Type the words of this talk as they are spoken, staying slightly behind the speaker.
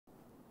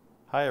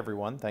Hi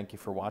everyone, thank you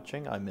for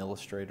watching. I'm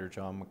illustrator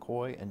John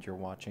McCoy and you're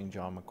watching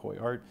John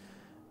McCoy Art.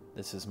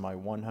 This is my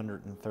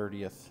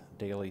 130th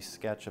daily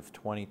sketch of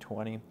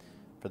 2020.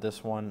 For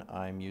this one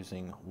I'm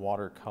using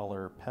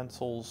watercolor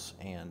pencils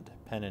and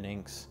pen and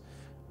inks,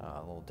 a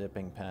little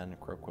dipping pen,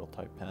 crow quill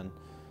type pen,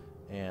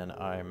 and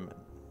I'm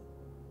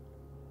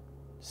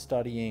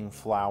studying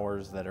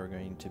flowers that are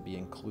going to be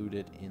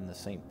included in the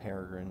St.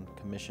 Peregrine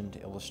commissioned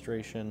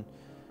illustration.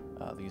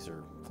 These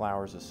are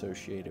flowers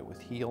associated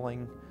with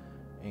healing,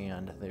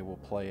 and they will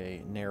play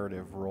a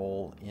narrative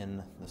role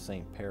in the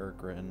St.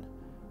 Peregrine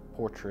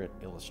portrait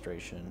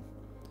illustration.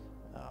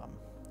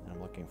 I'm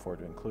looking forward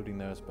to including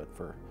those, but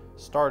for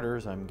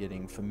starters I'm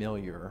getting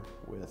familiar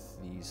with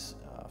these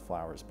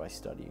flowers by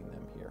studying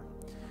them here.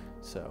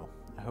 So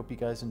I hope you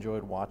guys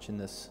enjoyed watching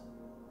this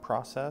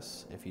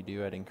process. If you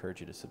do, I'd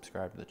encourage you to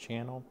subscribe to the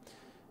channel,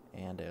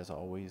 and as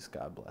always,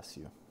 God bless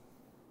you.